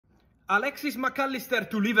Alexis Mac Allister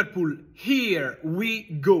to Liverpool. Here we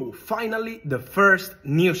go. Finally, the first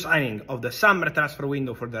new signing of the summer transfer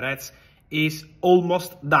window for the Reds is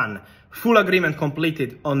almost done. Full agreement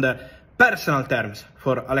completed on the personal terms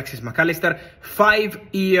for Alexis Mac Allister.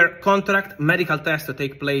 5-year contract, medical test to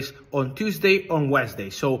take place on Tuesday, on Wednesday.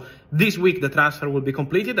 So this week the transfer will be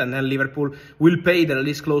completed and then Liverpool will pay the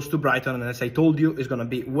release clause to Brighton. And as I told you, it's going to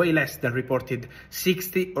be way less than reported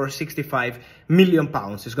 60 or 65 million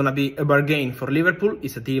pounds. It's going to be a bargain for Liverpool.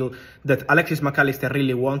 It's a deal that Alexis Mac Allister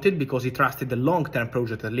really wanted because he trusted the long-term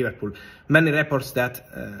project at Liverpool. Many reports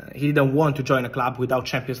that he didn't want to join a club without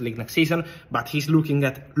Champions League next season, but he's looking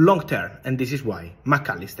at long-term, and this is why Mac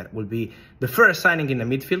Allister will be the first signing in the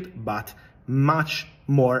midfield, but much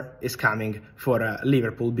more is coming for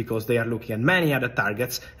Liverpool because they are looking at many other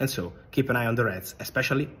targets, and so keep an eye on the Reds,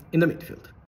 especially in the midfield.